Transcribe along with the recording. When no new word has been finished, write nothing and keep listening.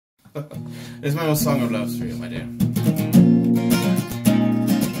It's my own song of love for you, my dear.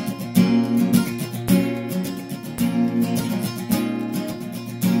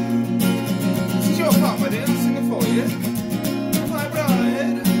 This is your part, my dear. I'll sing it for you. My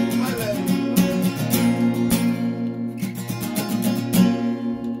bride, my love.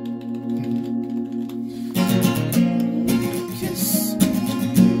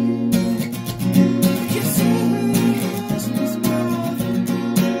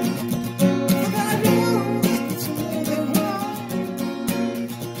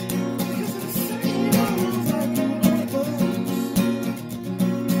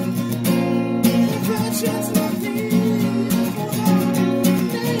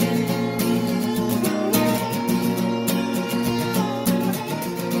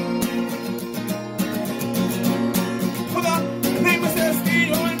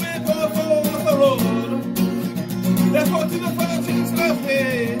 Let's go to the virgin's love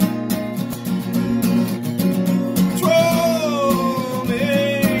here. Draw me,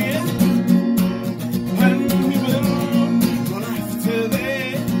 and we will run after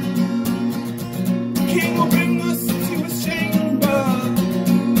them. King will bring us to his chamber,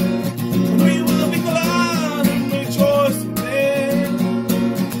 and we will be glad and rejoice there.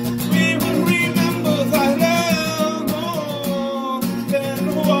 We will remember thy love more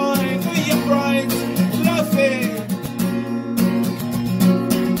than wine for your bright love here.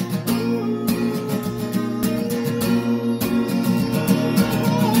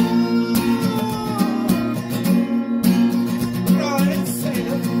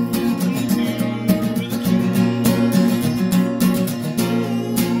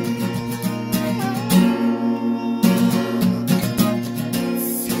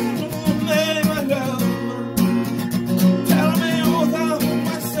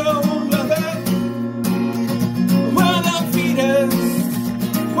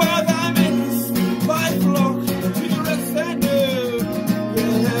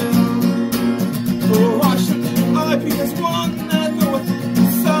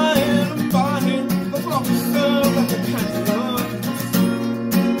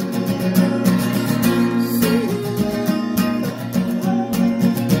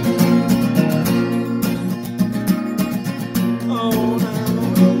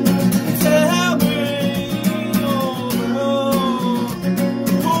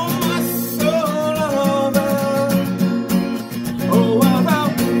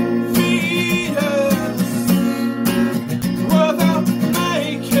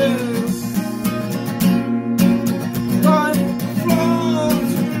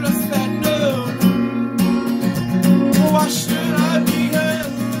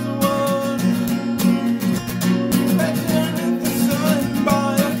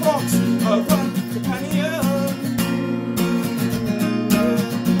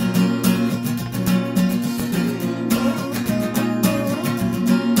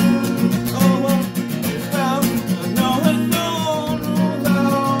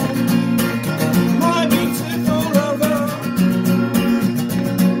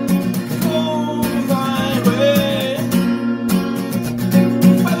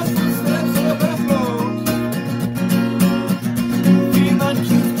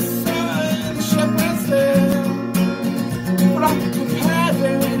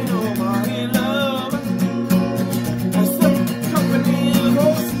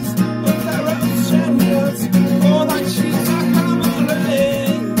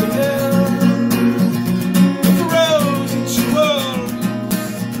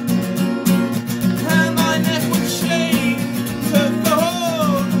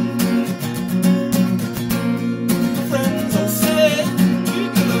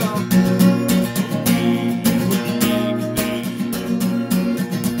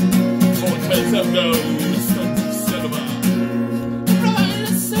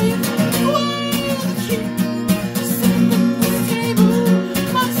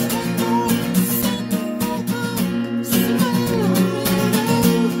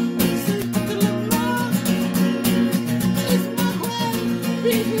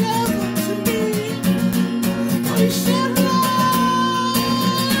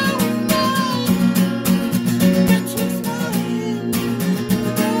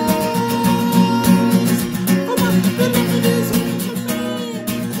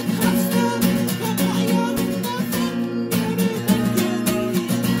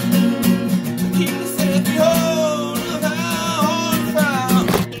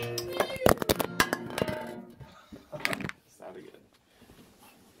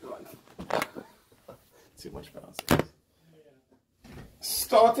 Too much bounce.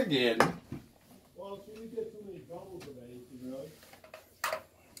 Start again. Well, can you get too many doubles of anything, really?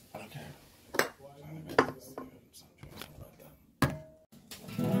 I don't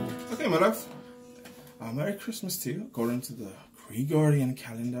my love. Merry Christmas to you, according to the Gregorian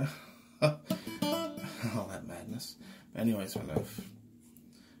calendar. All that madness. But anyways, my love,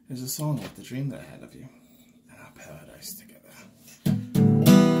 there's a song with the dream that I had of you and our paradise together.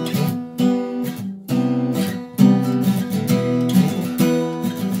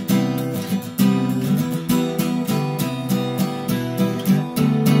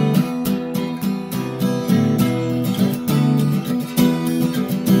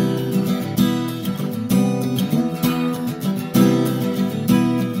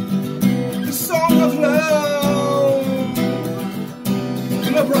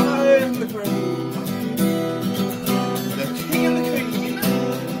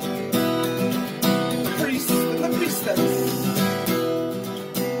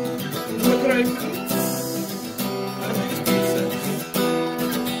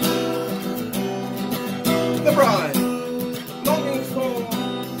 The bride, longing for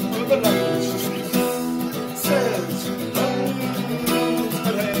the love she says,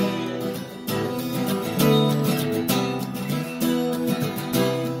 today.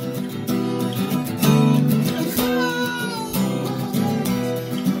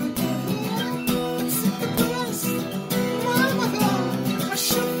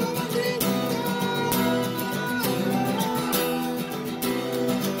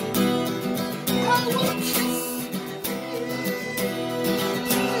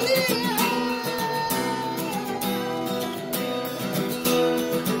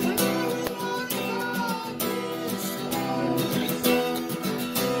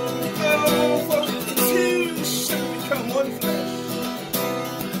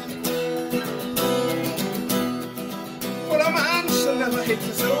 Never hates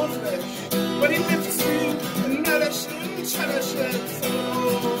his own flesh, but he lives to another challenge.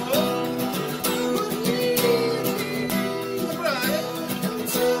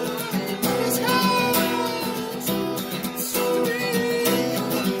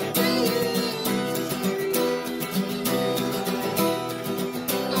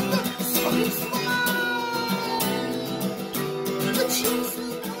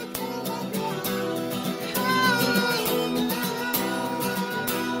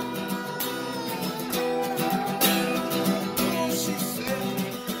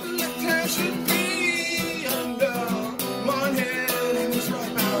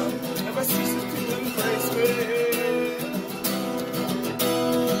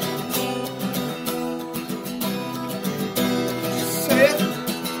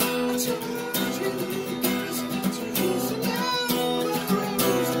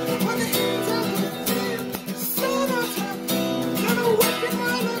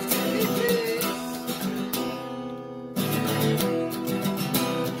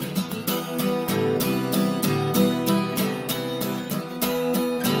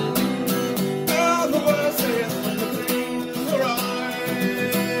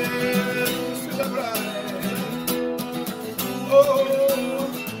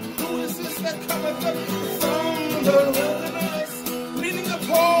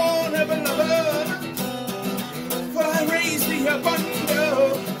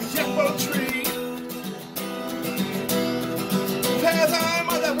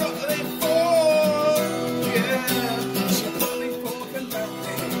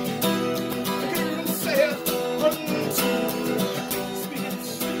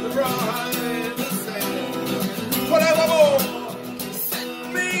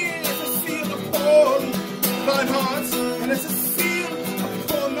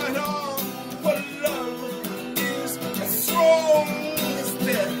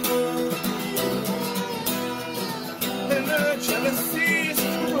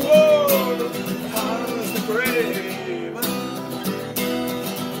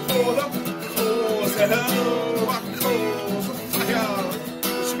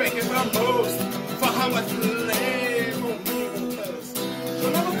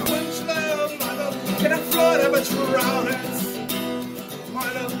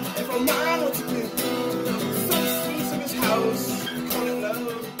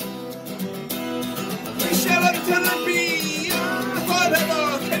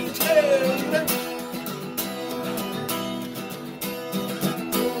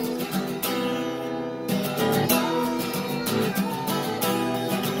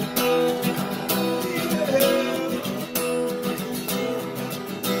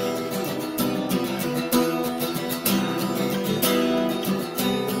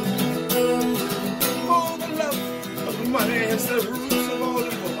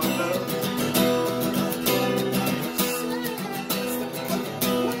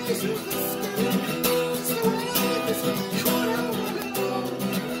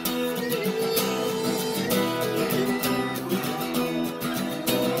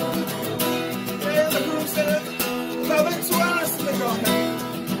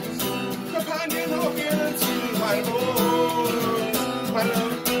 my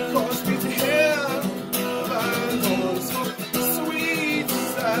love caused me to hear thy voice, so sweet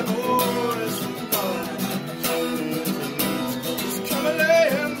thy voice. Just come and lay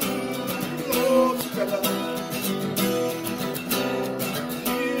him low together.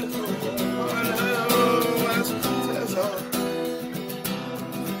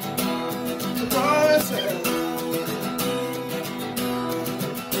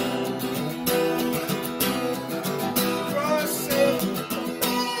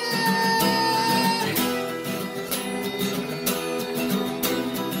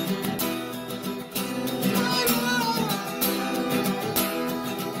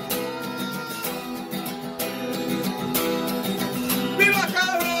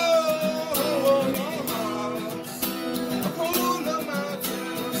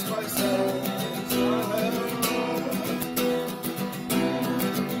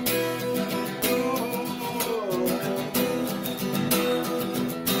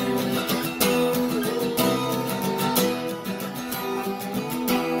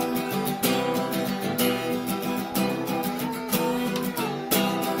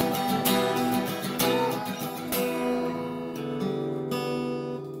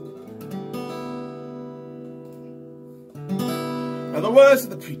 Now the words of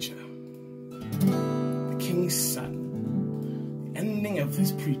the preacher, the king's son, the ending of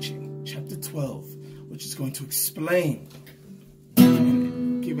his preaching, chapter 12, which is going to explain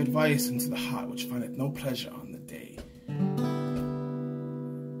and give advice into the heart which findeth no pleasure on the day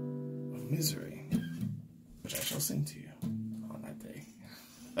of misery, which I shall sing to you on that day.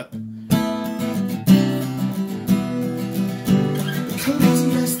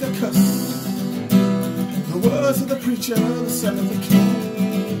 The words of the preacher, the son of the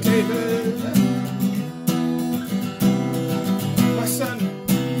king, David. My son,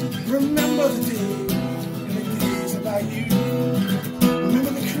 remember the day and the days of thy youth.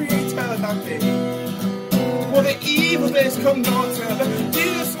 Remember the Creator that day. For the evil days come not, the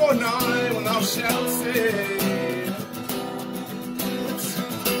years or nigh when thou shalt say,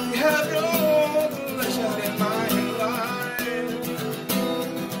 we have no pleasure in my life.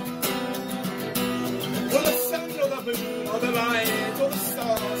 Or the light, or the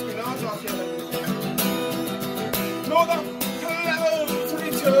stars be not darkened, nor the clouds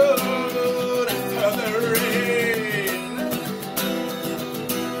return after the rain.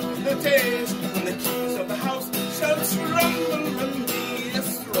 The days when the keys of the house shall tremble and be as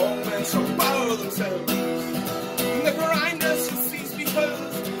strong men shall bow themselves, and the grinders shall cease because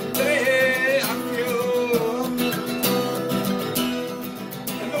they are pure.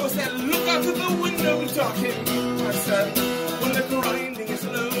 And those that look out of the window darken. When the grinding is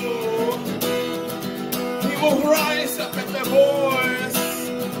low, he will rise up at the voice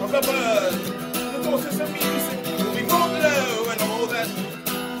of the bird. The daughters of music will be brought low, and all that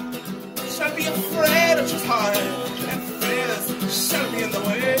shall be afraid of just high, and fears shall be in the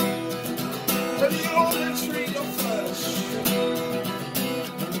way. But you'll retreat your flesh.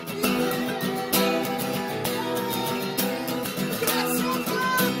 That's what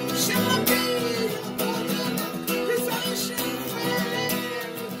God shall be.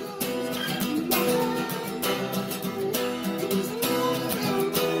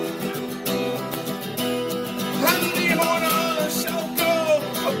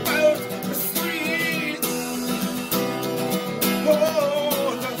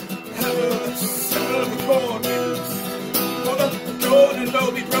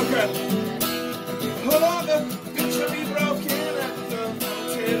 Be broken. Oh, the picture be broken at the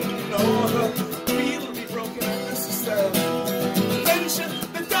fountain. Oh, the wheel be broken at the cistern. Venture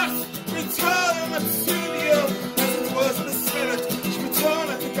the dust, return to the earth, as it was in the spirit, which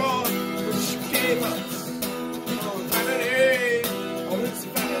returneth to God, which gave us. Oh, vanity, oh, it's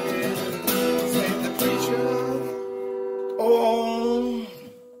vanity, save the preacher. Oh,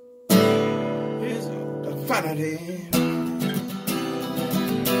 it's vanity.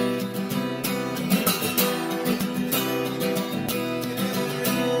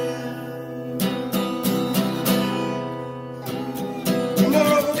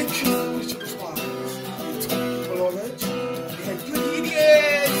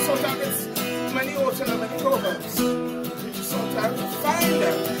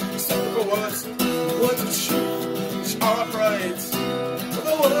 Words of truth, which are upright, but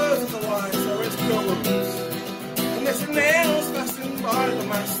the words of the wise are as gold. And there's nails fastened by the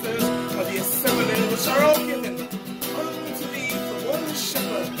masters of the assembly, which are all given unto thee for one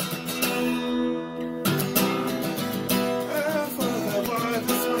shepherd. And for the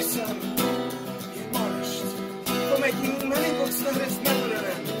words, my son, be admonished for making many books that is never an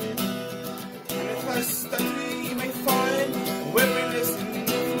end. And if I study, you may find weariness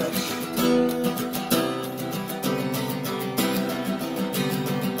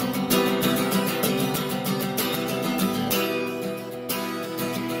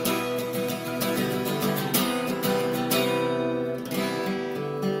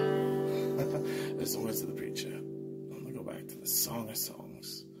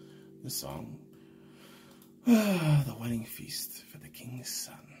song. The Wedding Feast for the King's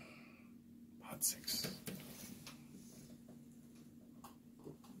Son. Part 6.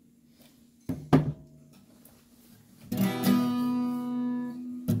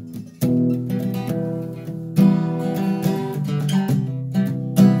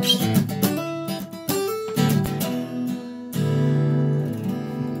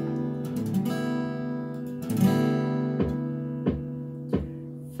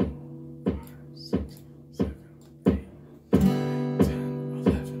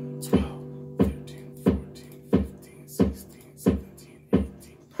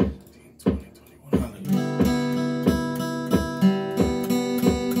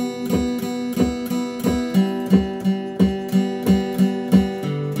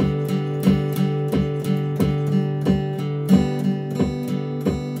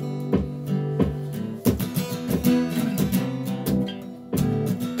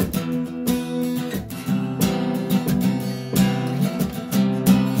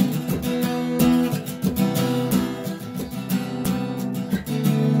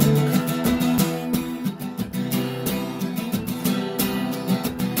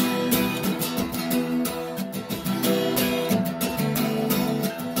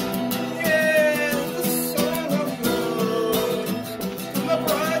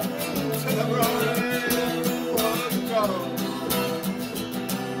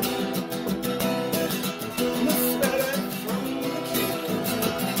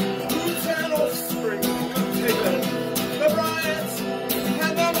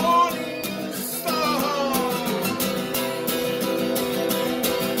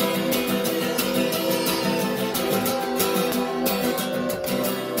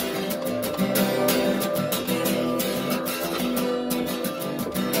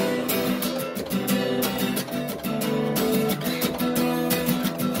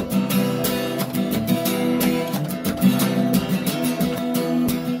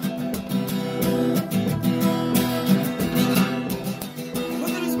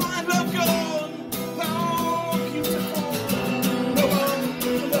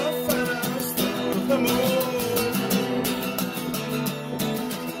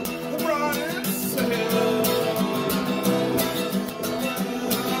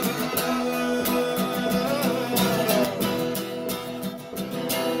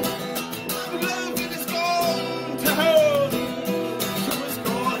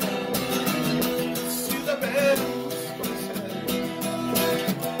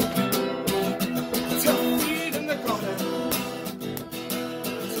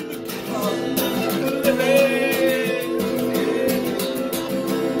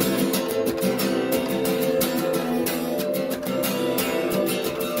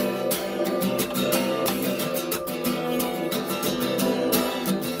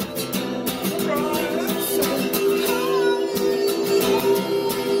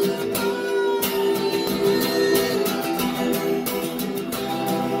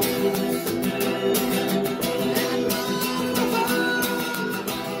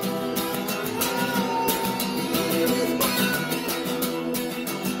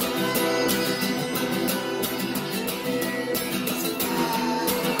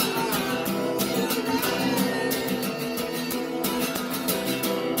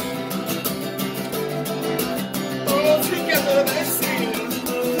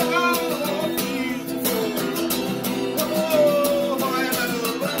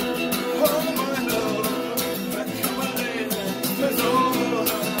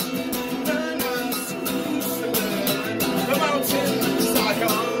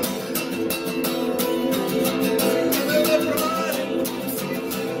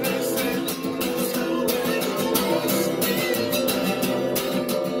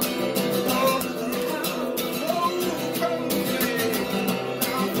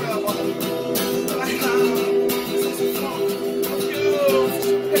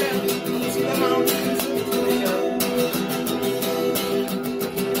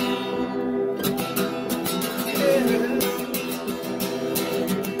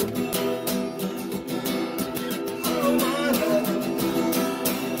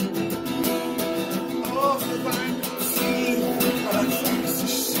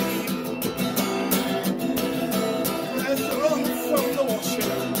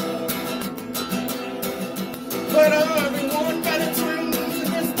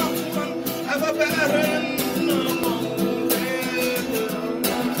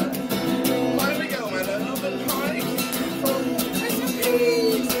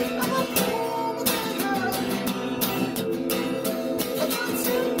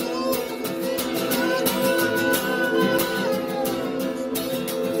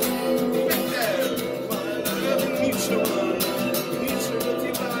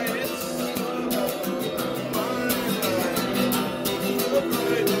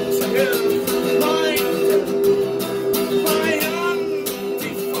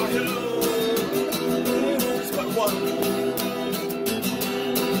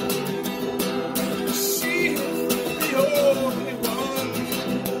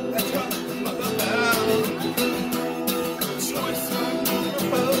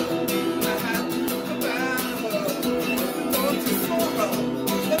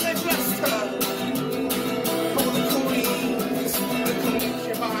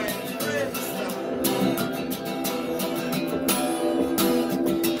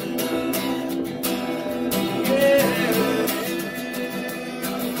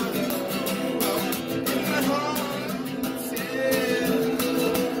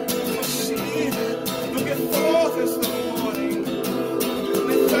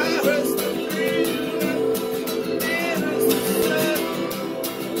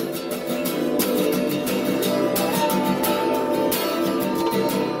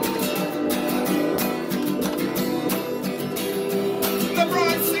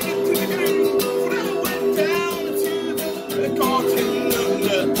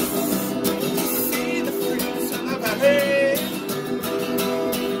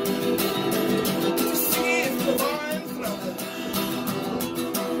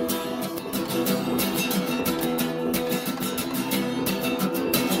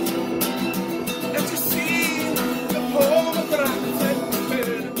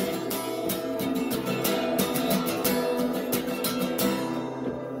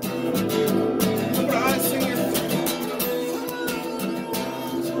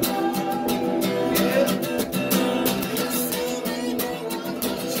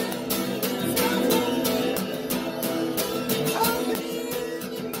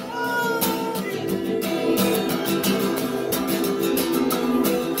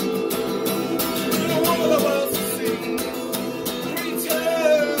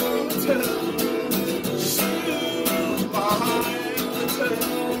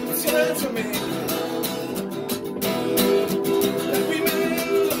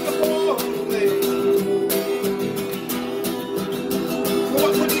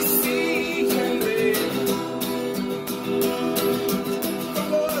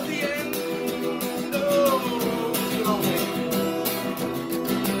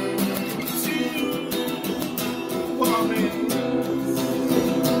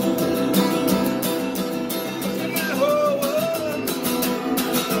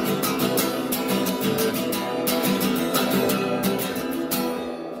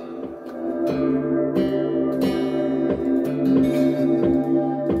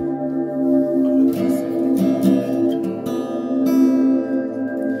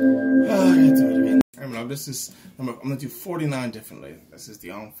 this is, I'm going to do 49 differently. This is the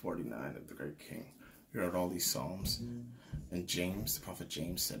Psalm 49 of the great king. We heard all these psalms. And James, the prophet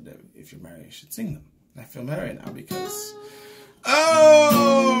James, said that if you're married, you should sing them. And I feel married now because, I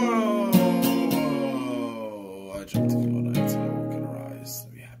dreamt of you all night, and I woke in her eyes to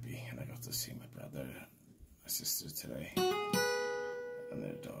be happy. And I got to see my brother, my sister today, and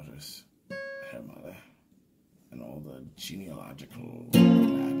their daughters, her mother, and all the genealogical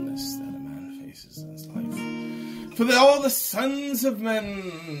madness that a man faces in his life. For all the sons of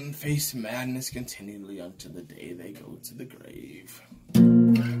men face madness continually unto the day they go to the grave,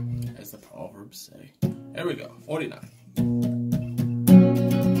 as the Proverbs say. Here we go, 49.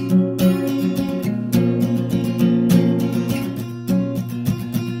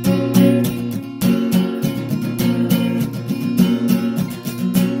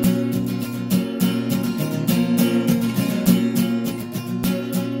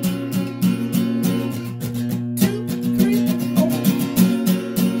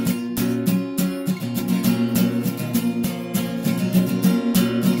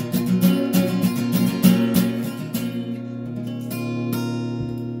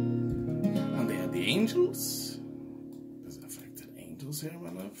 Angels? There's an affected angels here, my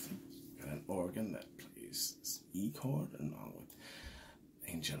love. Got an organ that plays this E chord and along with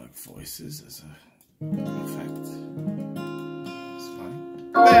angelic voices as a effect. It's fine.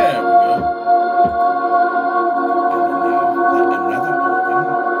 There we go. And then now another organ.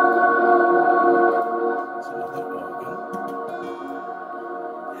 It's another organ.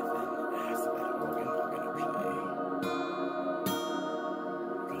 And then after that organ, I'm gonna play.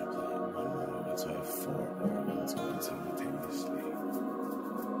 So I have 4 organs going simultaneously.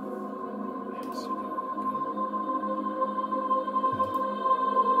 There's an organ.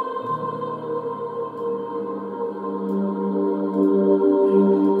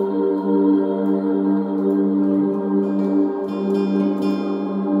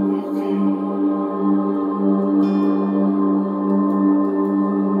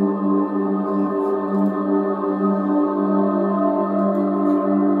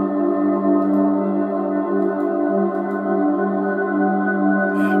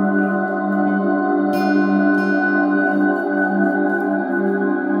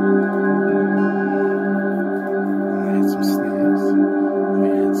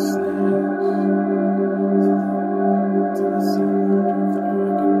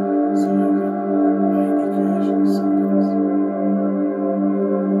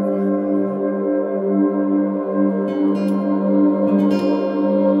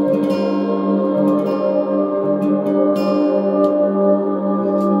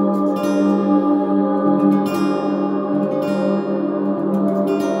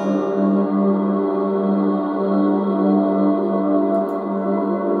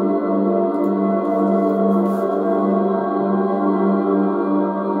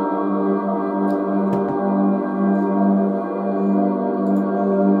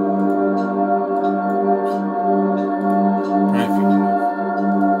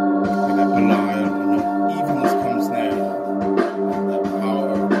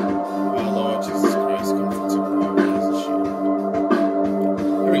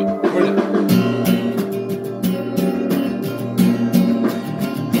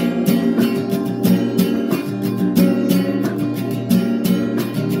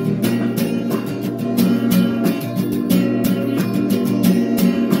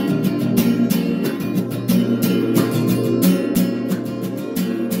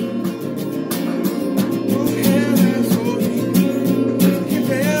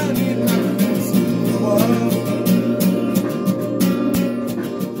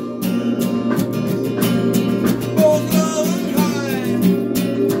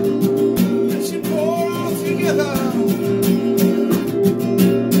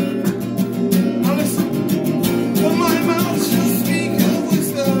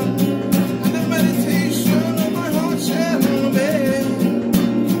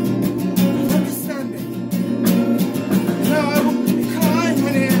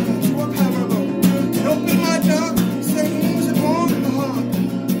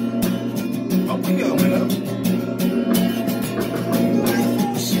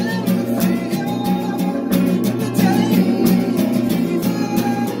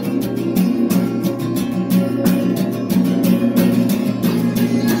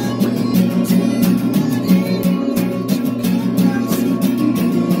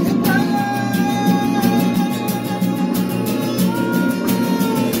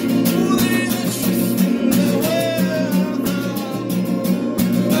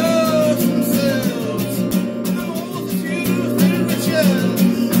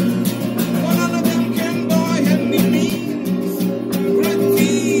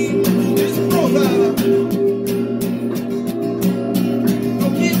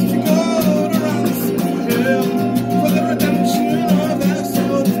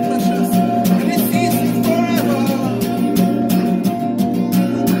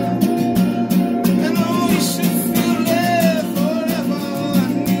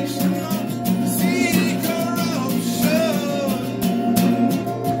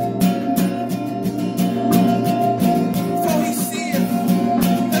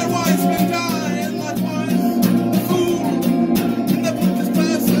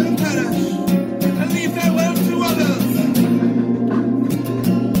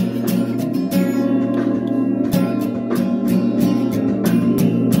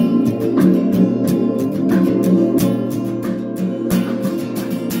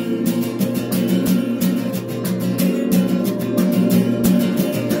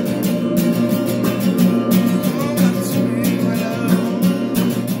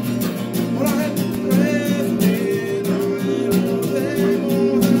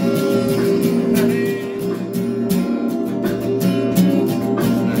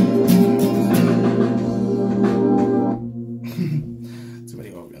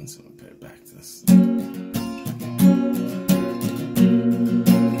 seconds, so I'll put it back to this.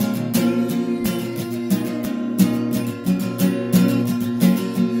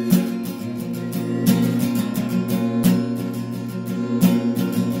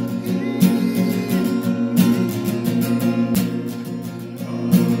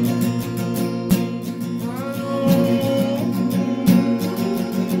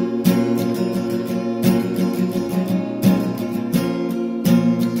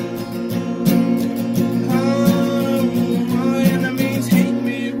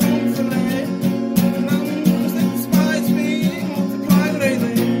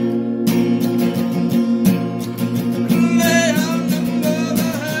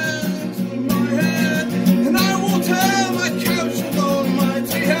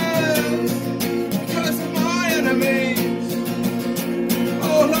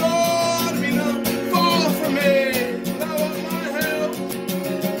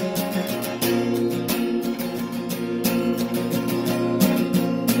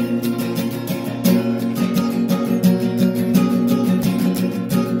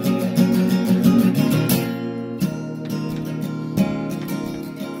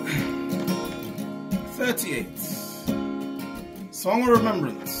 Song of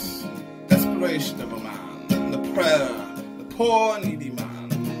remembrance, desperation of a man, and the prayer, the poor needy man,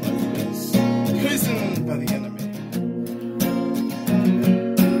 who is imprisoned by the enemy.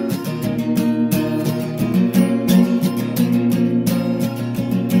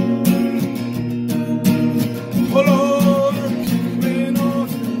 Oh Lord, keep me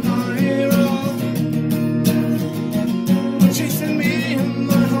north and nigh, chasing me in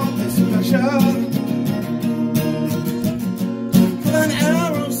my heart this pleasure. An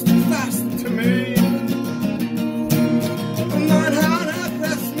arrow stick fast to me, and not how to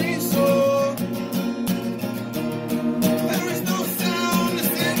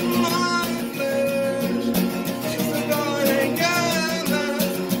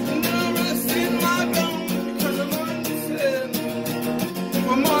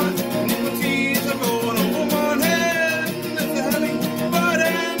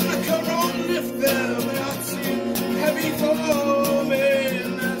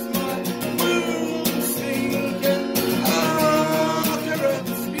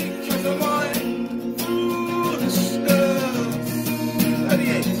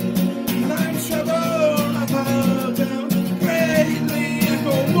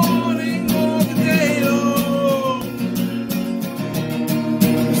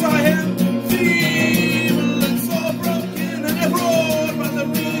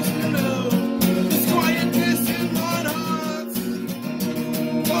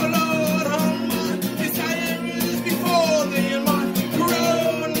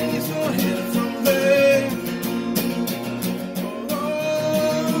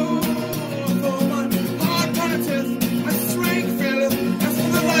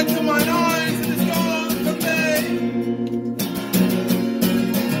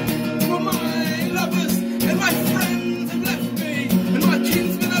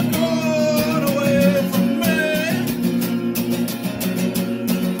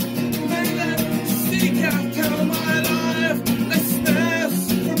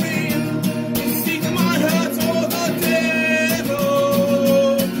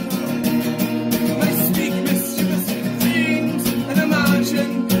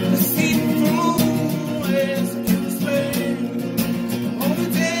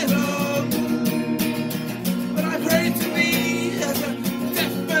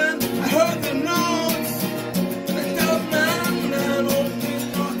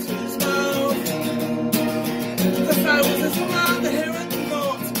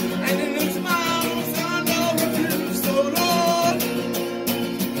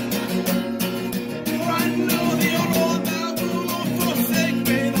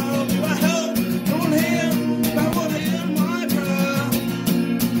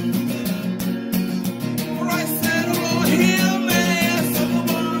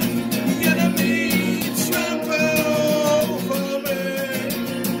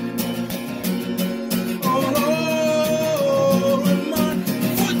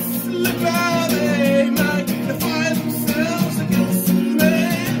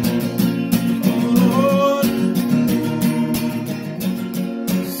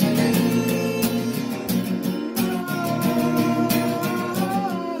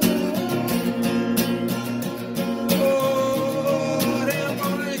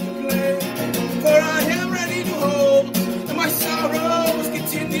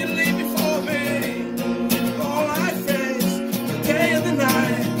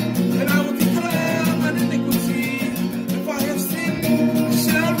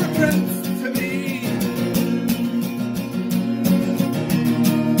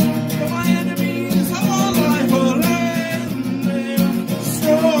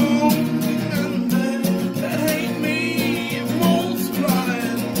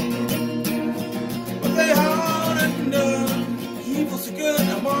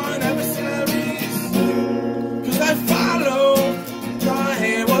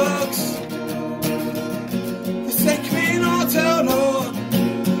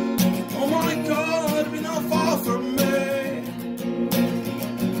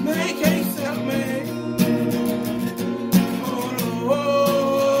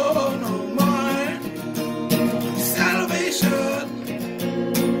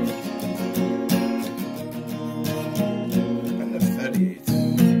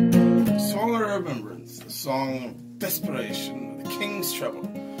Desperation, The King's Trouble.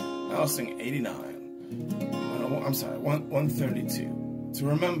 I'll sing 89. I'm sorry, 132. To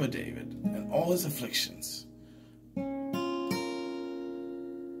remember David and all his afflictions.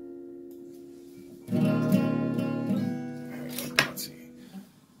 Let's see.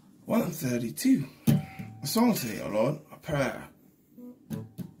 132. A song today, O Lord, a prayer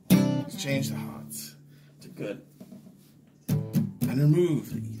to change the hearts to good and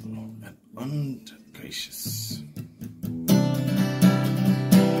remove the evil and ungracious.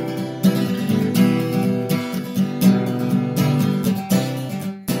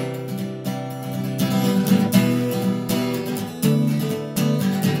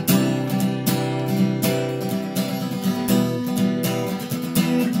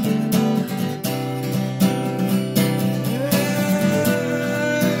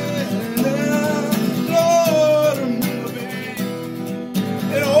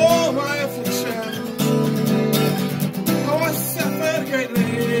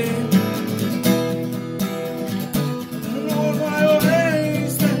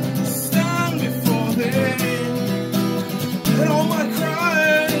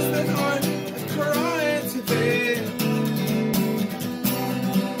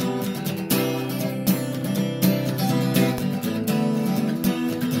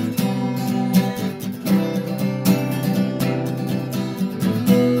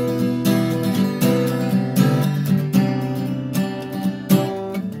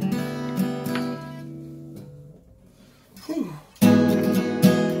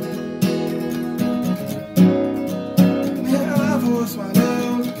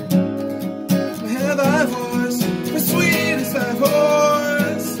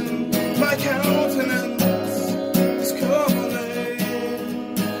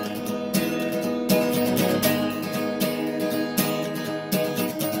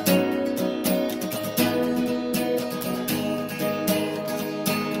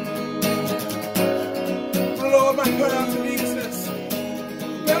 My prayer to Jesus,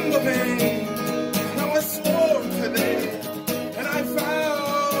 remember me, how I swore today, and I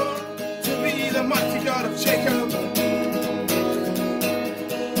vowed to be the mighty God of Jacob.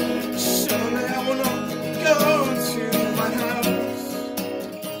 Surely I will not go to my house,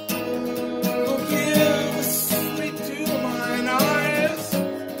 or give sleep to mine eyes,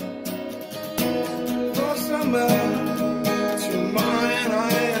 or slumber to mine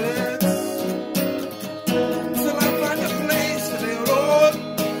eyelids.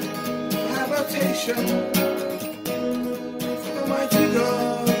 For the mighty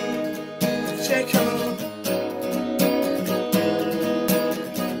God of Jacob.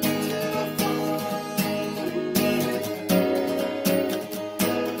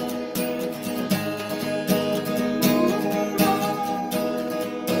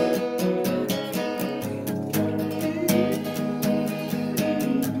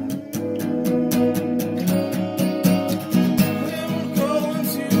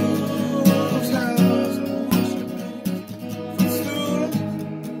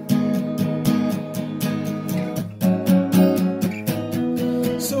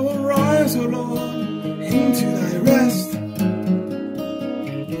 O Lord, into thy rest, and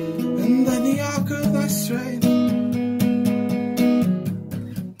then the ark of thy strength.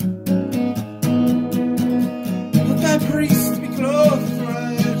 Let thy priests be clothed with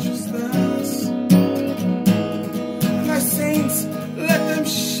righteousness, and thy saints let them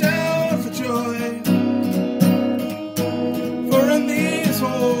shout for joy. For in thee is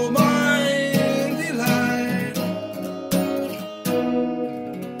all my delight.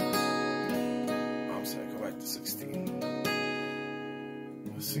 To 16.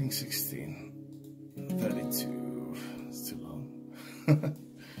 I'll sing 16. 32. It's too long.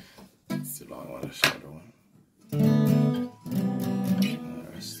 It's too long. I want a shorter one. And the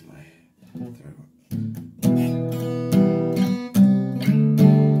rest of my throat.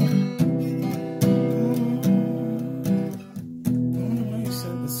 You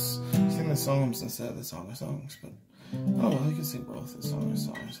said this. Sing the Psalms instead of the Song of Songs, but oh well, you can sing both the Song of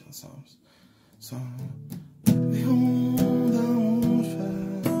Songs and the Psalms. So, behold, thou art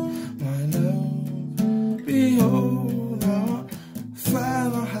fair, my love. Behold, thou art fair,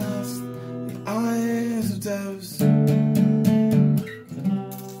 thou hast the eyes of doves.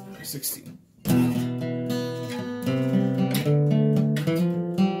 16.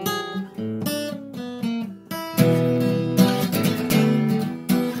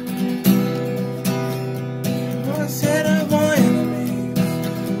 I said of my enemies,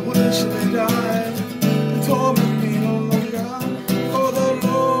 when shall they die? Torment me no longer.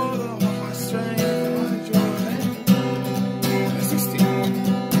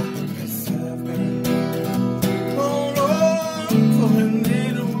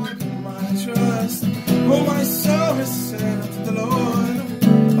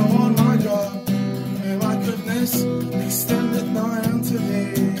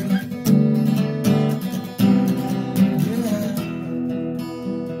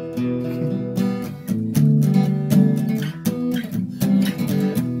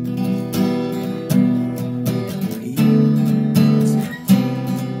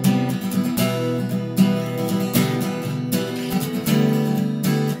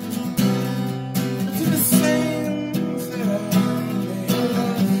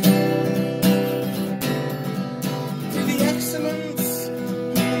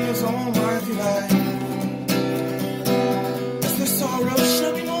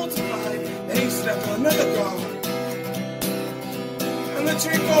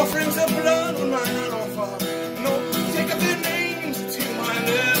 drink offerings of blood when mine are offered. No, take up their names to my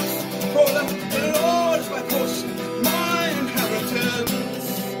lips. For the Lord is my portion, my inheritance.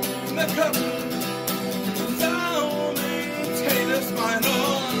 In the covenant thou maintainest my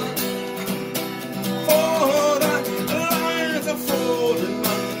Lord. For thy lines are fallen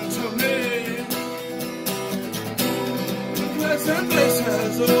unto me. Pleasant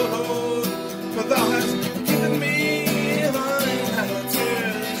places, O Lord, for thou hast given me thy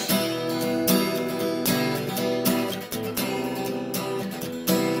inheritance.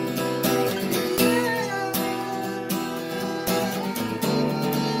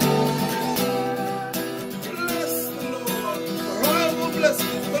 Bless the Lord, for I will bless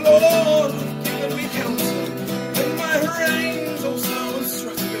the Lord who hath given me counsel, and my reins also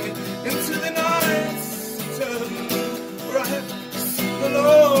instruct me into the nights eternal. For I have seen the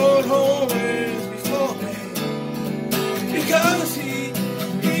Lord always before me, because he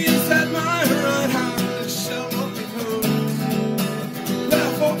is at my right hand and shall not be moved.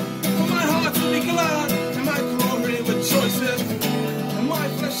 Therefore, for my heart will be glad, and my glory rejoiceth, and my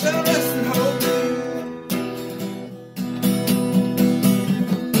flesh shall rest in hope.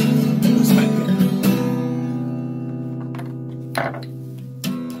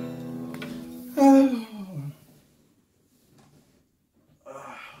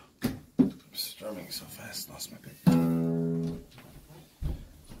 Strumming so fast, lost my beat.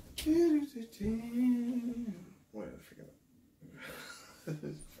 Wait, I forgot.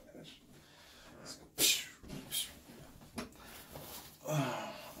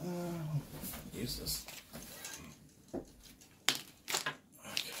 Use this.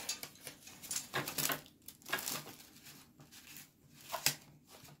 Okay.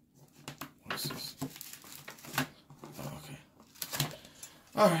 What's this? Oh, okay.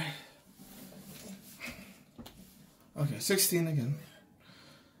 All right. Okay, 16 again.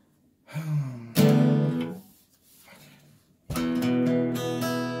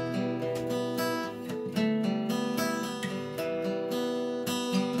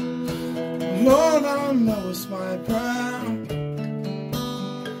 Lord, thou knowest my prayer.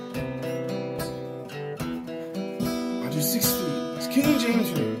 I do 6 feet. It's King James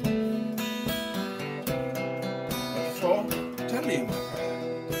Road. Before, tell me my prayer.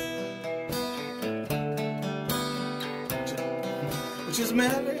 Which is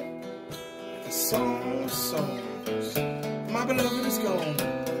merely the song of songs. My beloved is gone.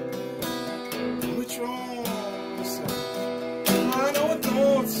 Which wrong myself. I know what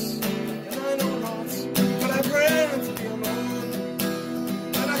thoughts, and I know not, but I pray to be alone.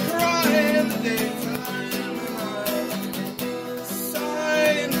 And I cry in the daytime, and I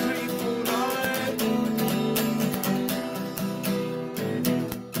sigh in the dreamful night.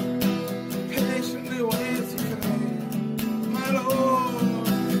 Patiently waiting for me, my Lord,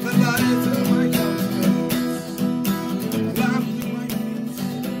 the light of my countenance, the lamp in my feet.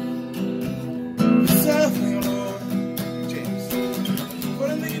 Serve me, O Lord, James. For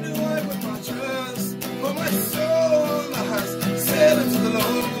in thee do I put my trust, for my soul has said unto the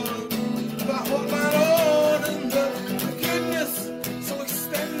Lord, behold, my Lord, and the goodness so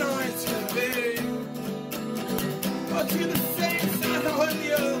extend I to thee. For to the saints that are on the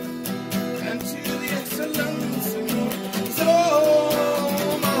earth, and to the excellence of your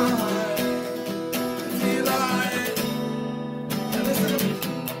soul, my delight. And listen,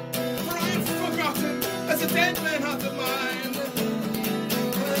 for I am forgotten as a dead man out of mind,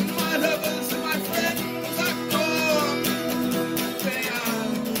 and my lovers and my friends are gone. They are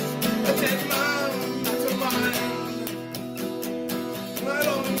a dead man out of mind. I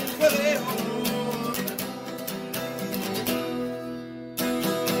long for their home.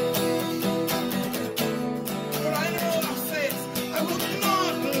 But I know thou sayest, I will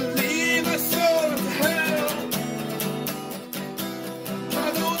not leave thy soul into hell. By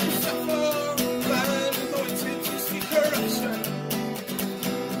those who suffer, and anointed to see corruption.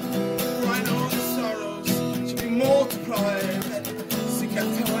 For I know the sorrows shall be multiplied. Seek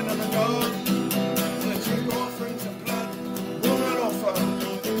after another God. The drink offerings of blood will not offer.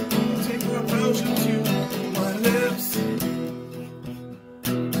 Take reproaching to my lips.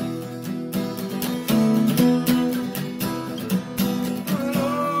 I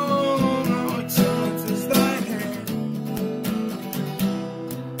know how excellent is thy name.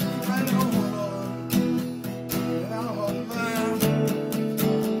 I know, Lord, that thou art there.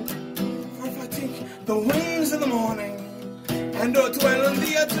 For if I take the wings of the morning, and do dwell in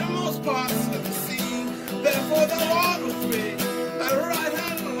the uttermost parts of the sea, therefore thou art with me, thy right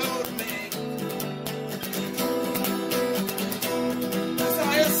hand will hold me. As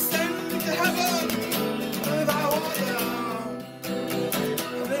I ascend to heaven, thou art there.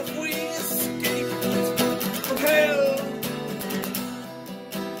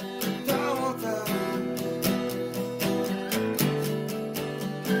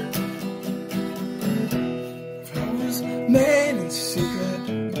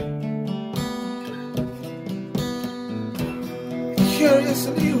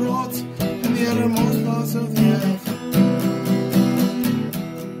 scarcely wrought in the uttermost parts of the earth.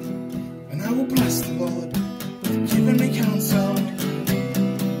 And I will bless the Lord with giving me counsel.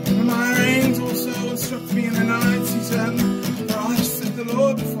 And my reins also instruct me in the night season. For I have set the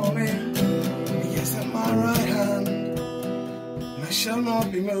Lord before me, and he is at my right hand, and I shall not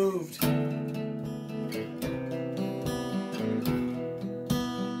be moved.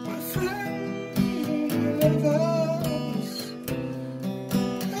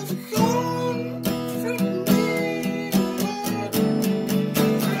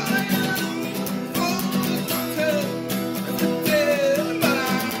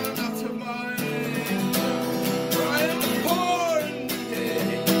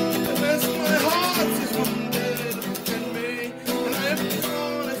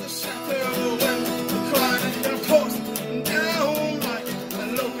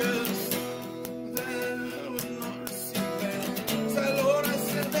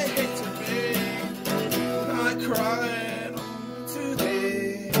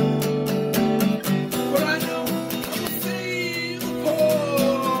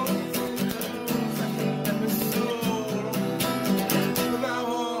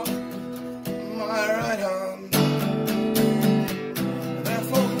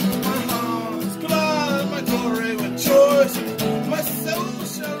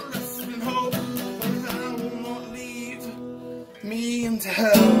 Me into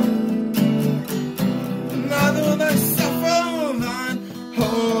hell, neither will I suffer thine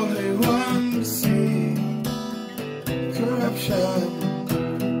Holy One to see corruption.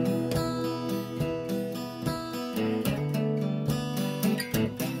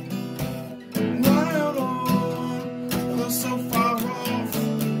 Wild on, though so far off,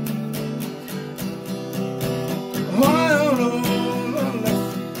 wild on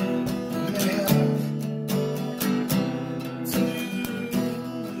left there.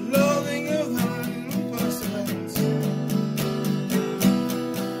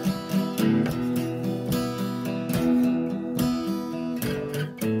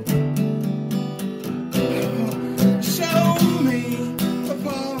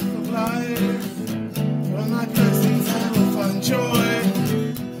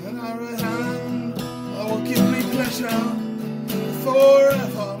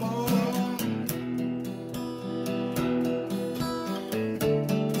 Forevermore.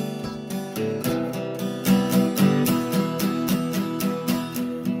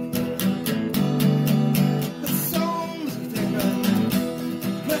 The songs of David,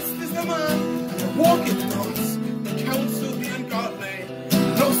 blessed is the man that walketh not the counsel of the ungodly,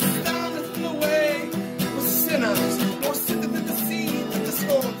 nor standeth in the way of sinners, nor sitteth in the seat of the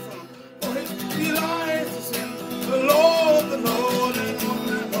scornful, for his delight is in the Lord, the Lord, and on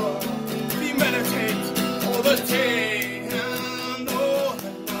the Lord we meditate all the day and all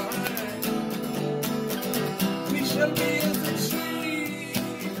the night. We shall be as a tree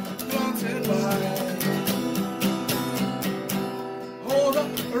planted by all the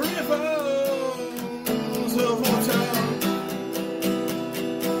rivers of water,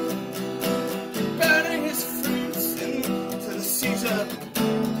 bearing his fruits into the season.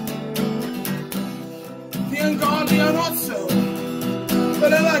 The ungodly are not so,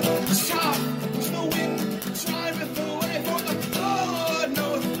 but are like chaff which the wind driveth away. For the Lord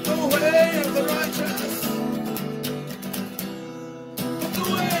knoweth the way of the righteous, but the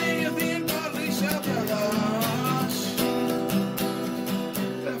way of the ungodly shall perish.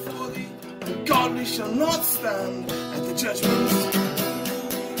 Therefore the ungodly shall not stand at the judgment,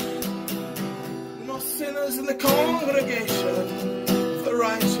 nor sinners in the congregation of the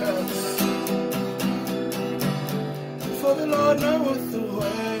righteous. For the Lord knoweth the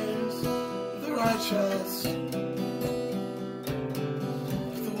ways of the righteous,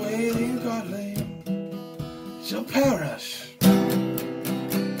 but the way of the ungodly shall perish.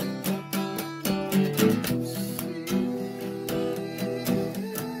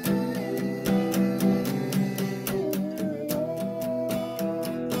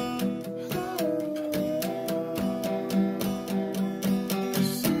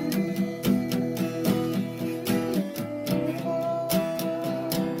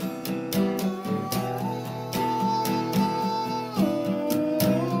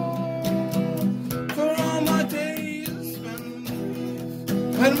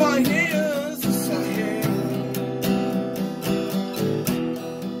 And my ears are sighing,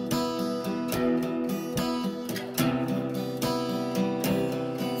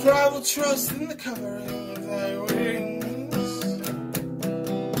 for I will trust in the covering of thy wings,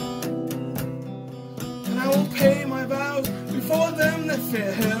 and I will pay my vows before them that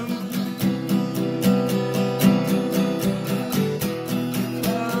fear him.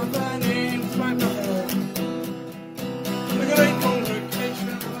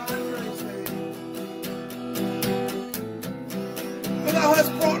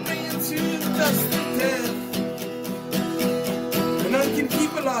 dust of death. And none can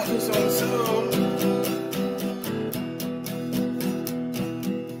keep alive his own soul.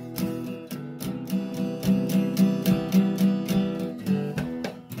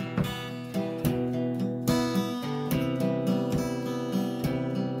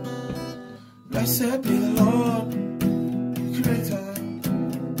 Blessed be the Lord, Creator.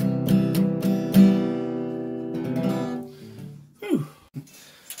 Whew.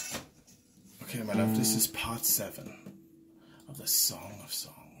 Okay, my love, this is part 7 of the Song of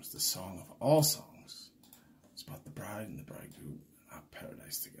Songs, the song of all songs. It's about the bride and the bridegroom and our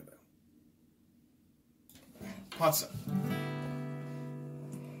paradise together. Part 7.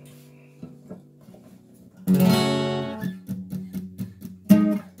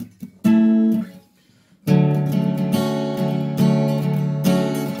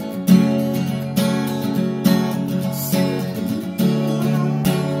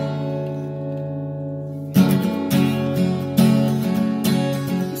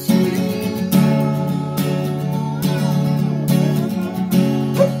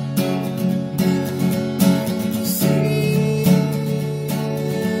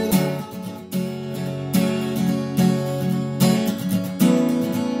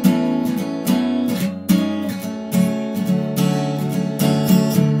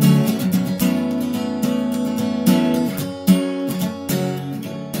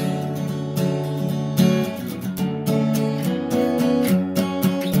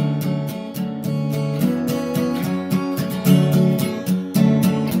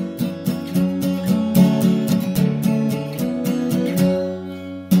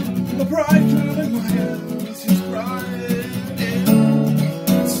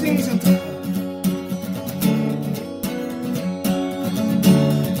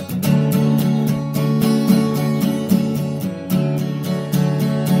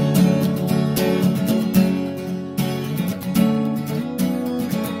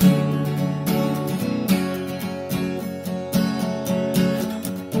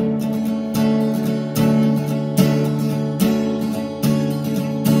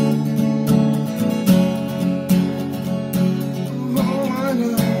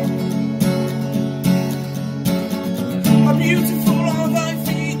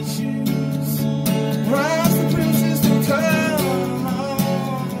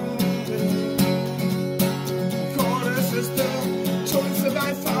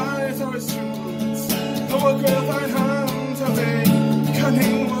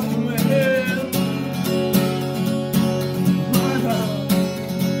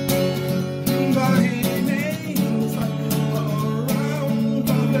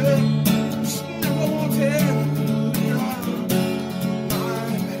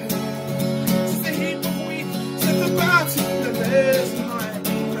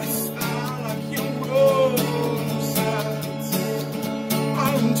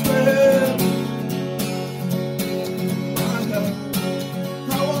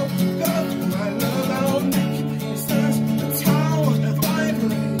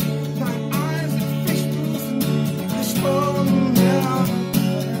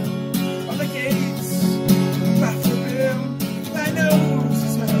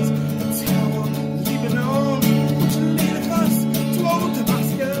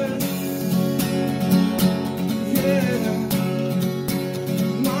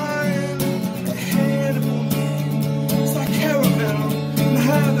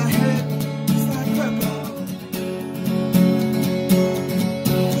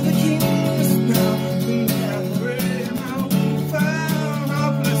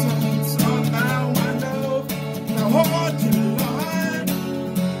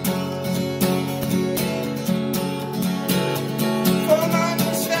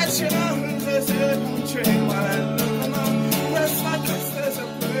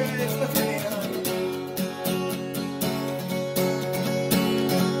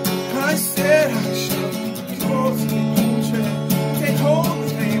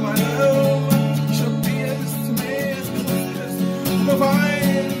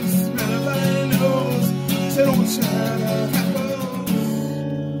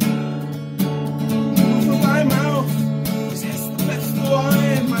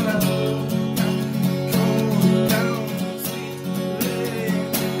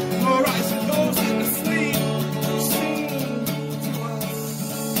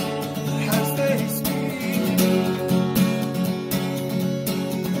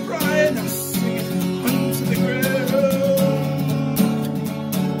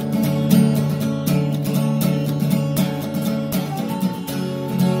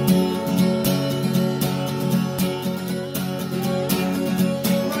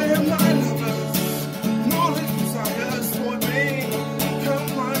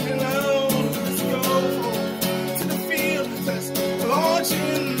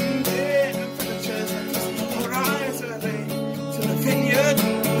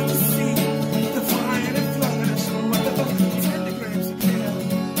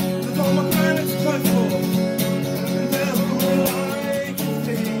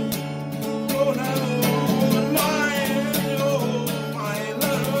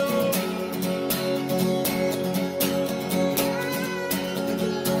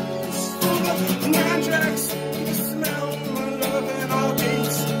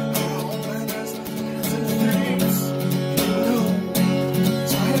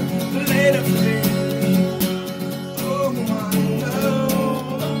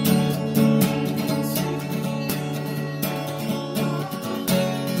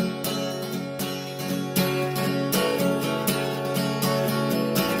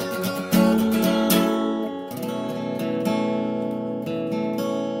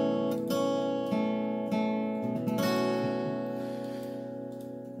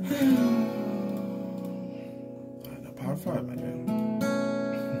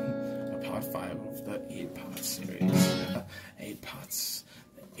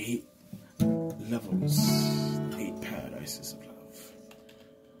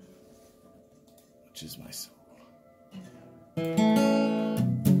 touches my soul.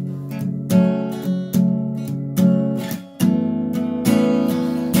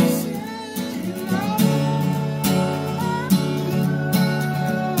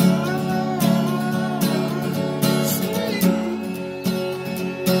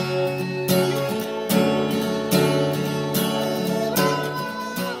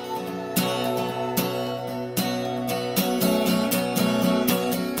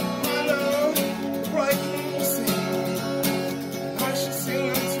 Bright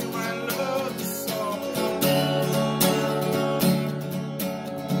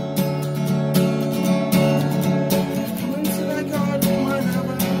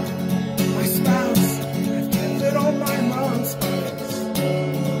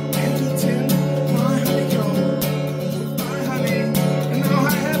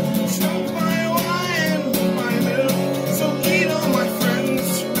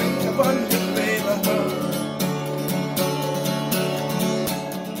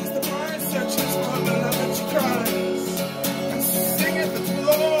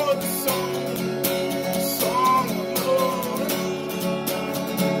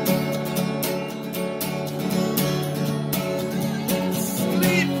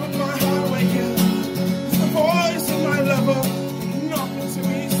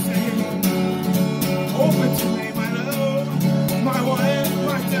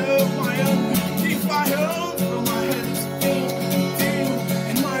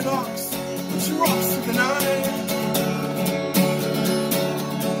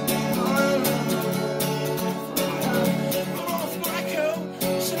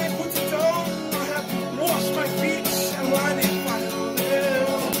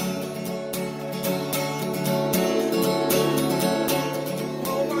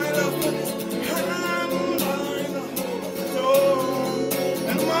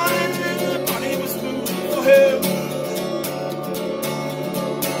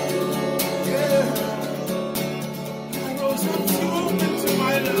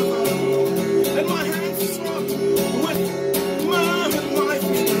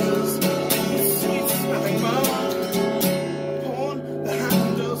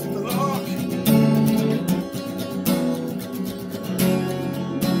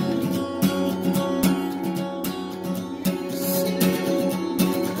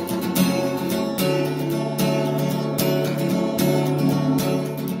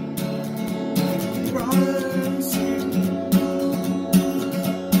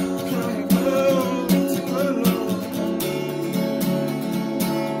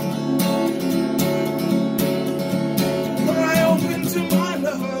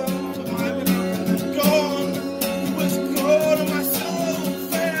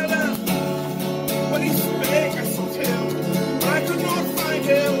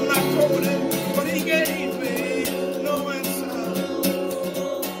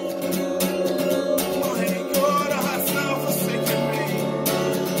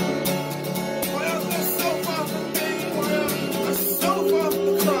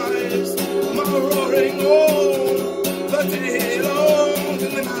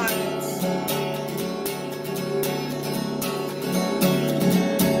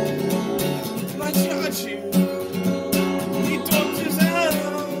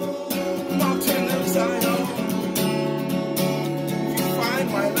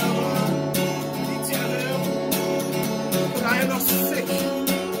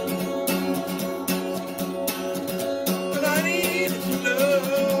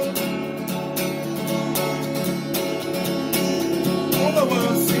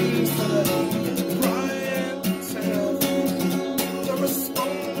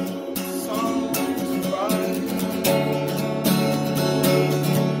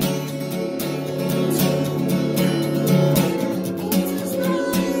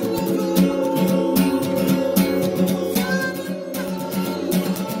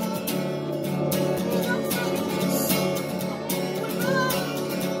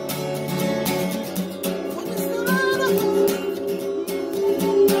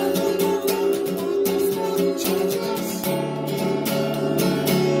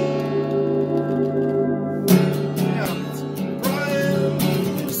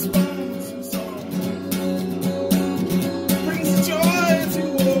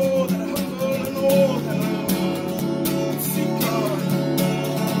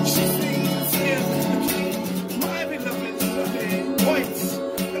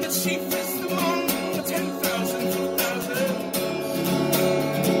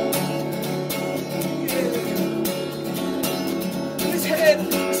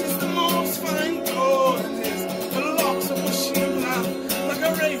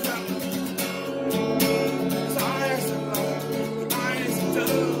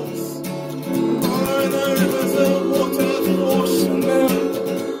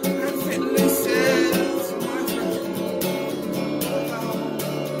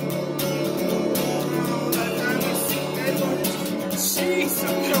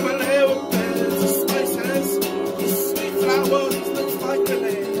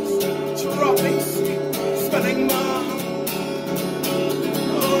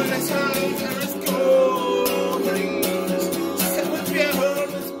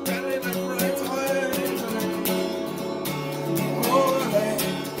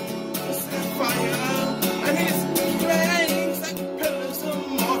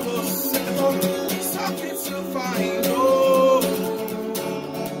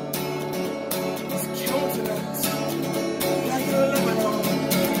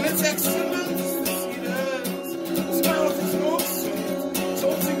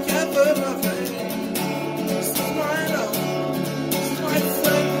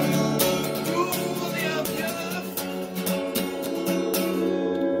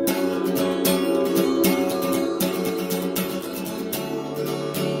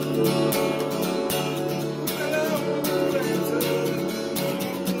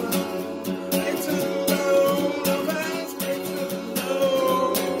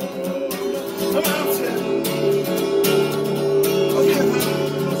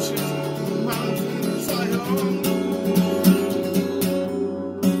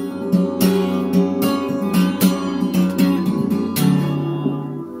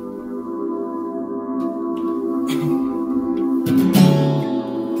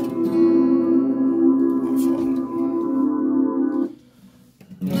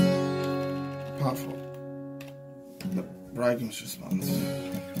Powerful. The bridegroom's response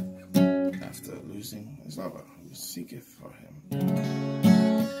after losing his lover who seeketh for him.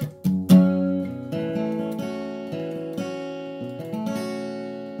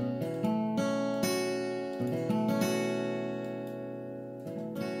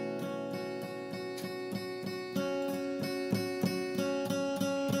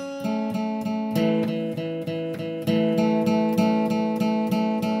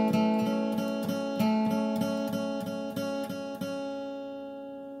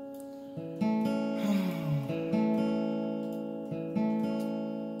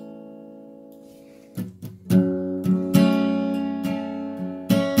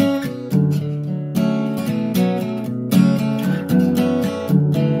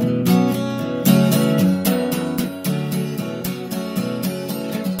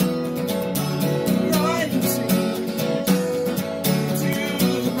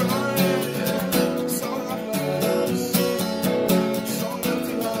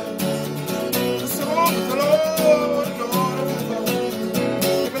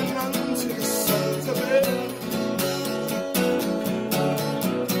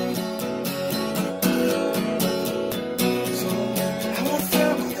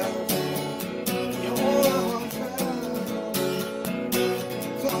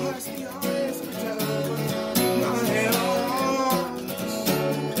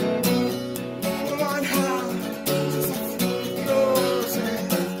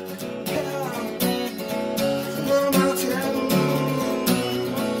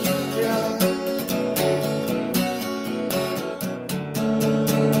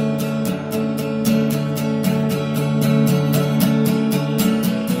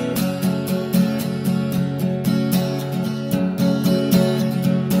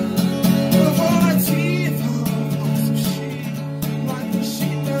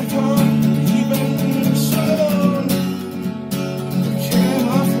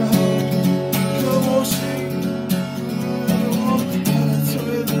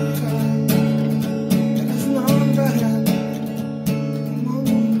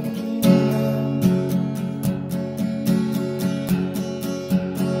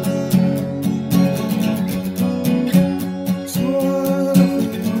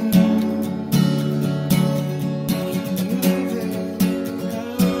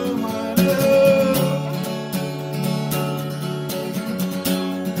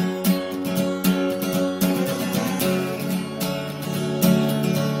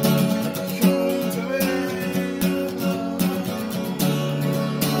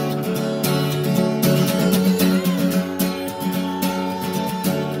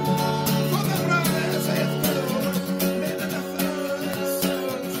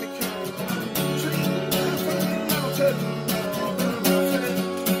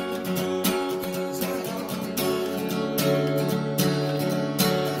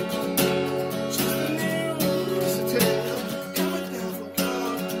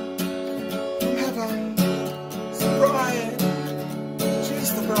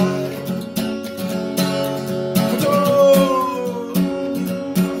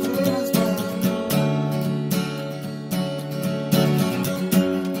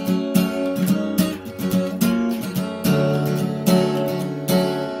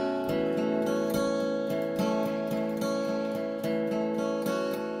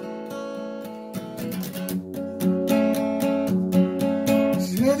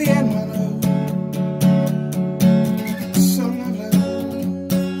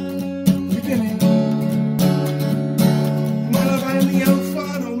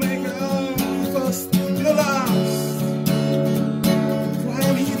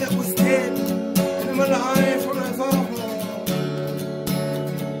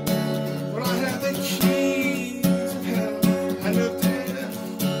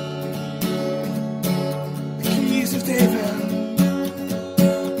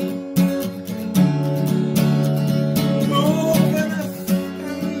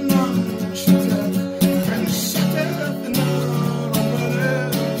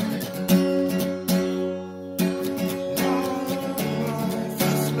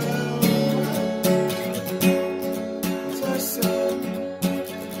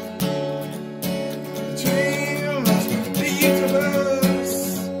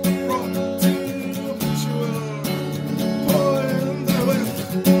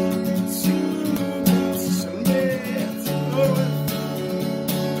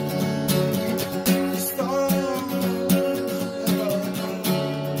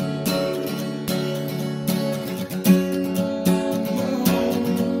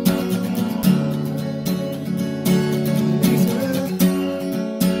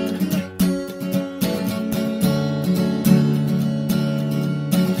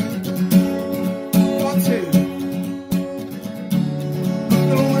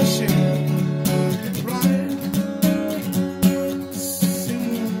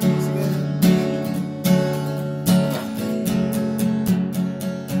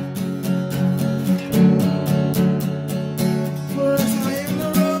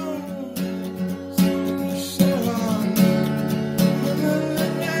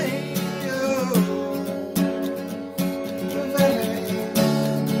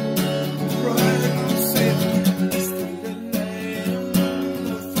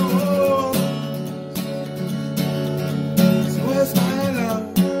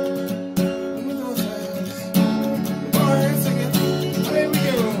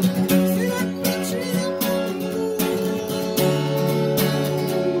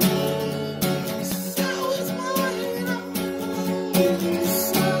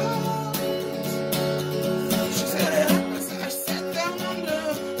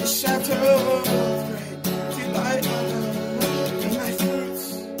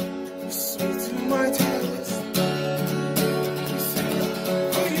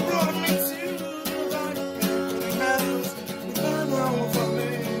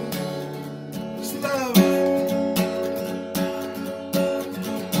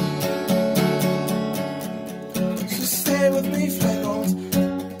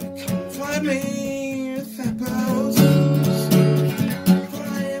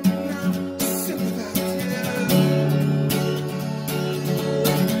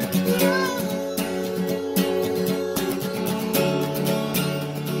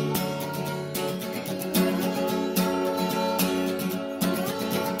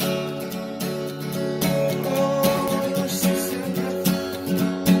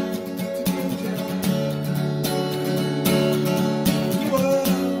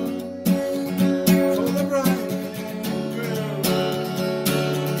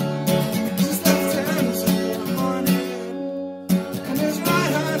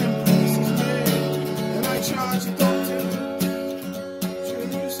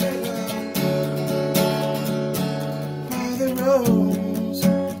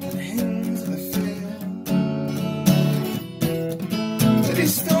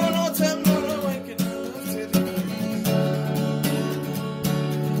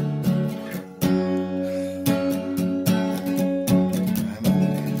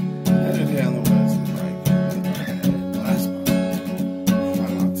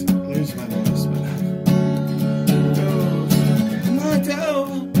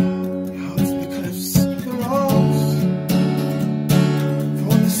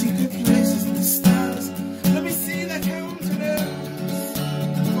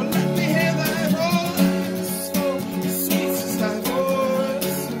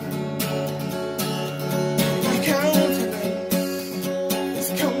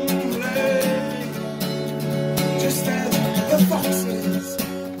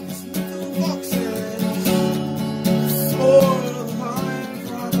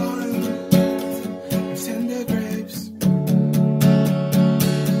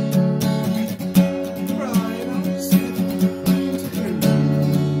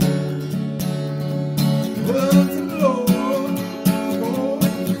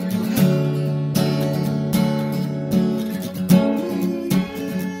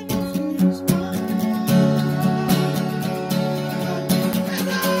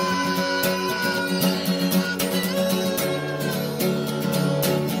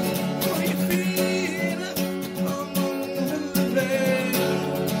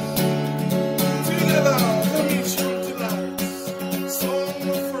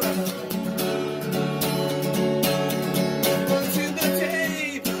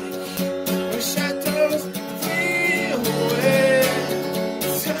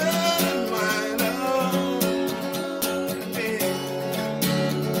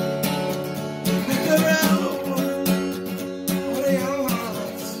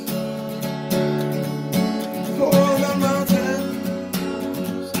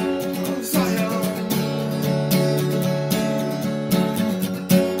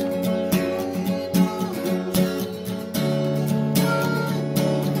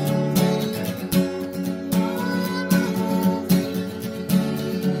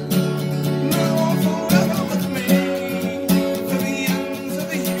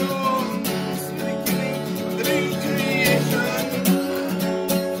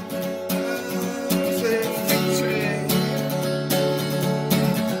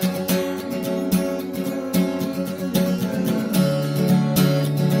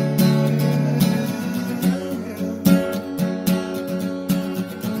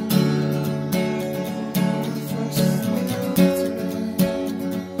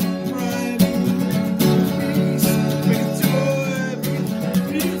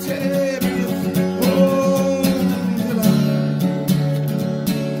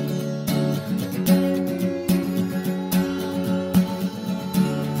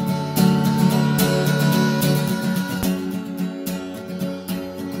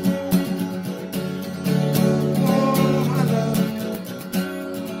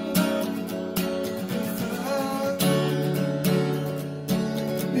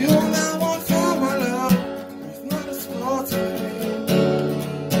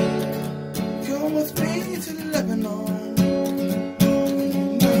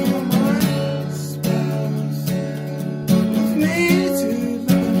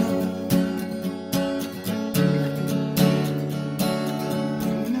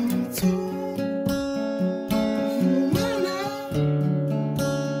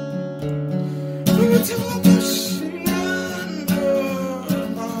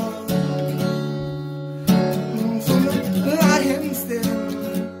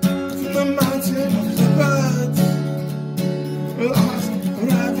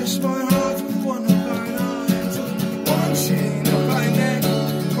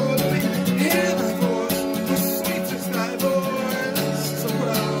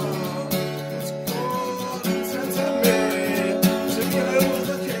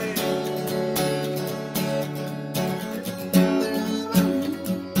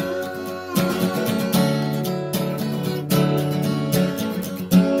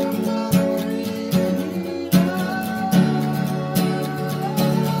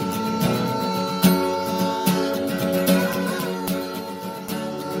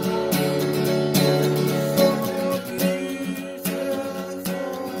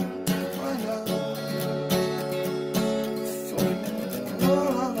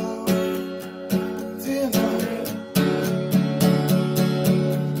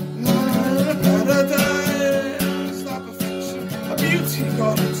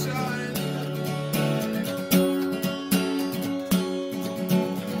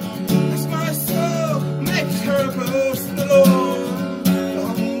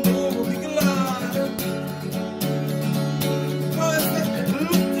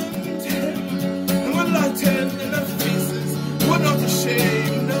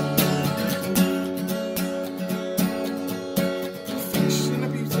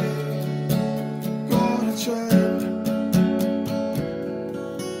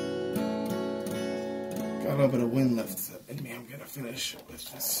 Got a little bit of wind left in me. I'm gonna finish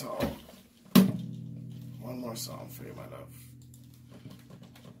with this song. One more song for you, my love.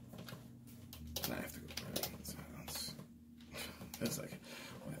 And I have to go back in silence. It's like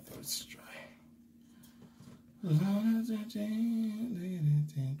my throat's dry.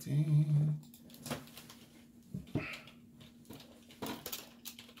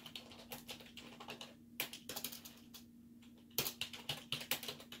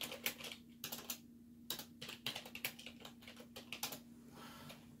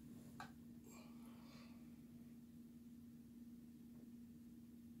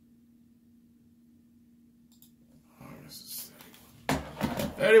 This is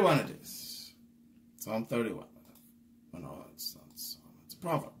 31 it is. Psalm 31. Oh no, it's not Psalm. It's a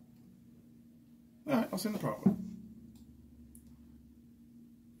proverb. Alright, I'll sing the proverb.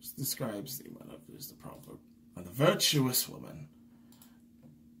 This describes the one of is the proverb of the virtuous woman,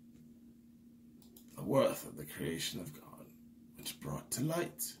 the worth of the creation of God, which brought to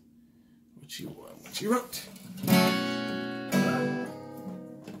light, which he wrote.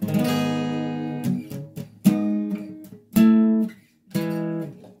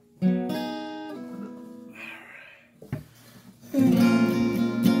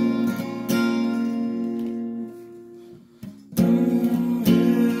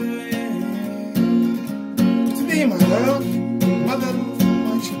 My love, mother of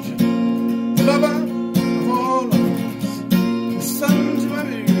my children, the lover of all lovers, the sun to my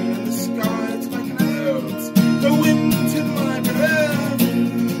moon and the sky to my clouds, the wind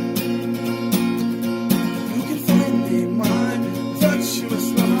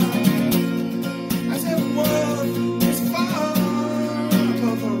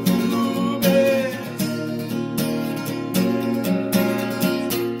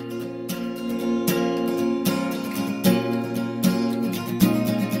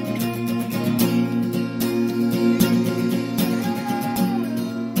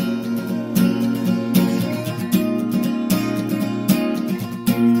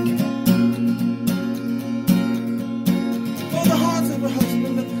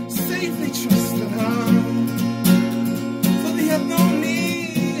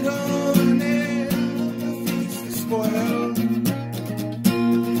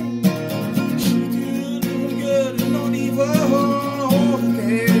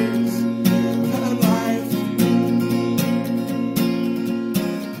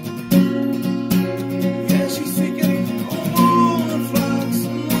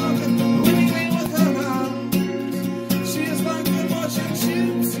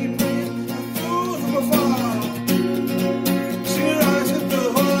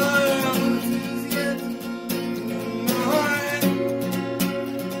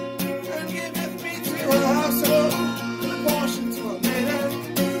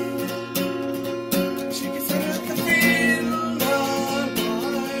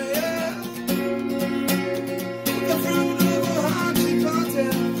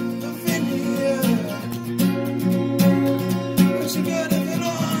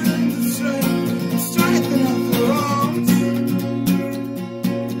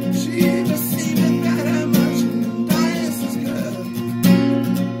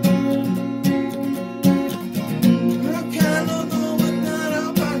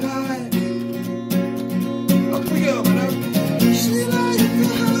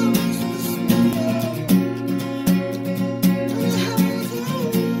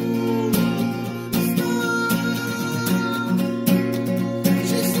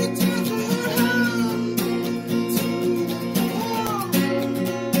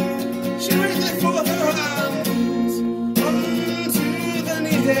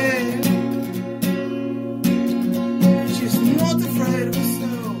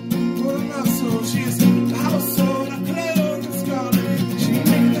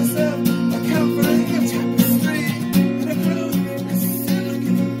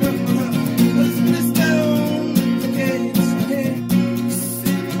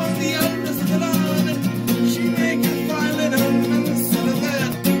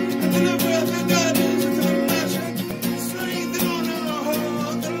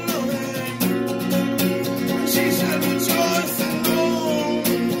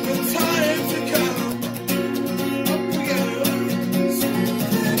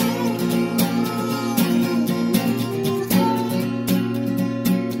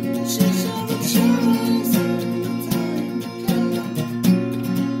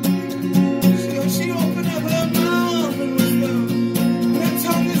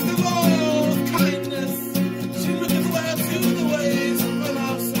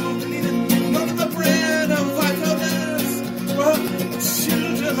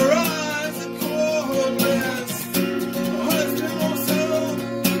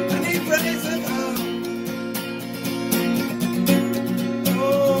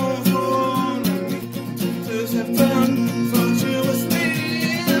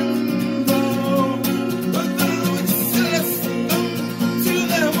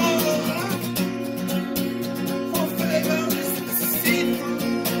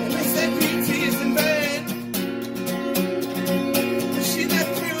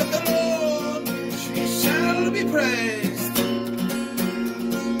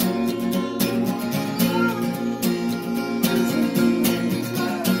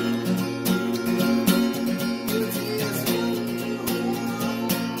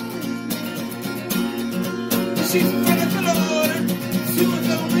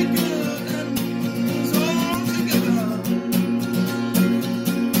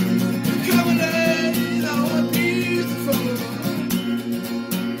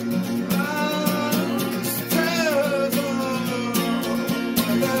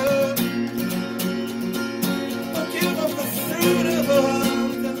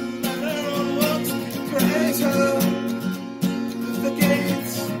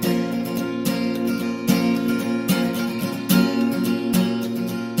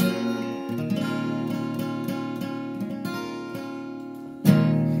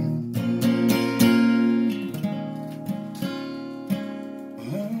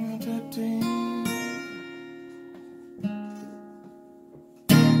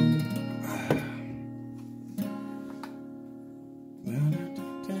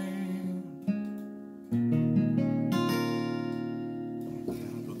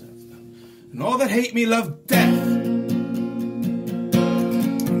that hate me love death.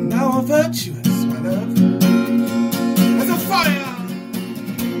 And now I'm virtuous, my love, as a fire.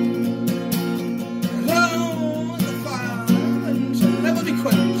 Hello, as a fire, and shall never be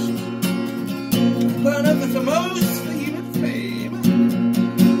quenched. Burn up the foremost for human flame.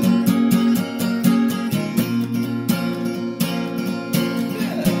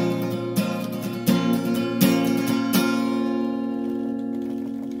 Yeah.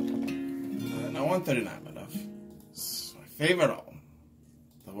 Now 139, my love. It's my favorite album.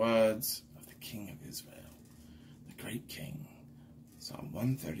 The words of the King of Israel, the great King, Psalm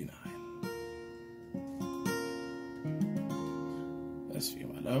 139. This for you,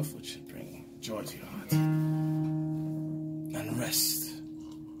 my love, which should bring joy to your heart and rest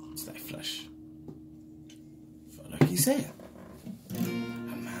to thy flesh. For like he saith,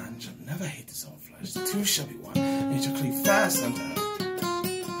 a man shall never hate his own flesh, the two shall be one, and he shall cleave fast unto her, and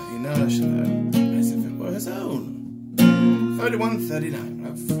he nourished her as if it were his own. 31:39,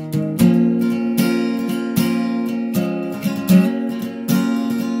 love.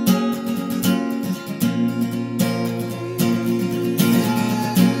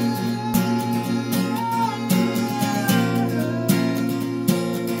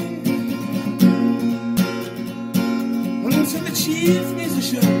 To the chief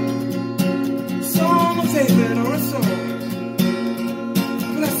musician, song of David or a song,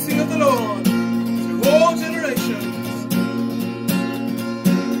 blessing of the Lord through all generations.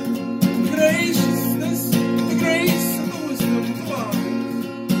 Graciousness, the grace of the wisdom of the wise.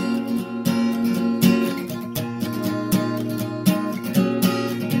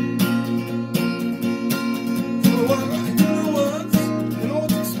 For what I know words in order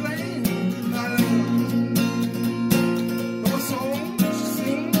to explain thy love.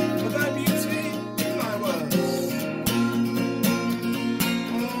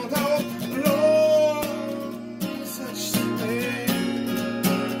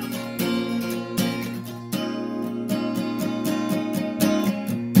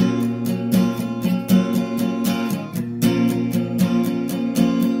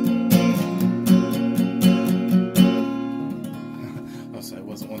 Oh, sorry, it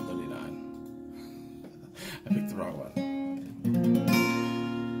wasn't 139. I picked the wrong one.